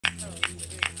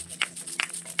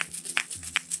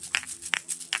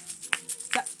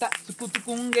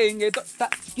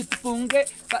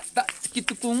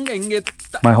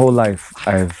My whole life,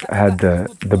 I've had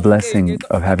the blessing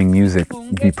of having music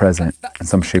be present in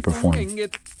some shape or form.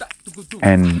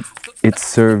 And it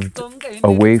served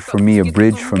a way for me, a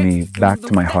bridge for me back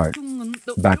to my heart,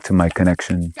 back to my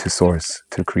connection to source,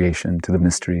 to creation, to the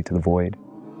mystery, to the void.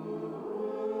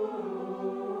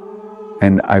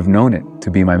 And I've known it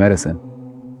to be my medicine.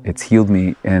 It's healed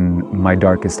me in my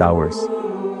darkest hours,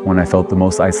 when I felt the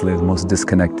most isolated, the most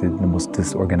disconnected, the most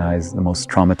disorganized, the most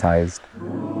traumatized.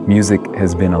 Music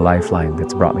has been a lifeline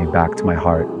that's brought me back to my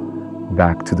heart,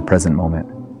 back to the present moment,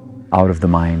 out of the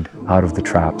mind, out of the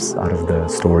traps, out of the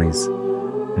stories,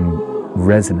 and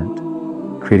resonant,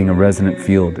 creating a resonant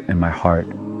field in my heart.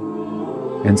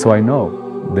 And so I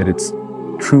know that it's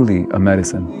truly a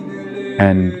medicine,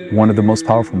 and one of the most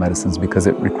powerful medicines because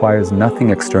it requires nothing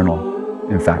external.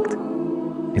 In fact,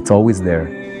 it's always there,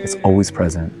 it's always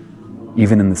present,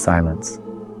 even in the silence,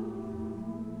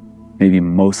 maybe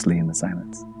mostly in the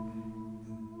silence.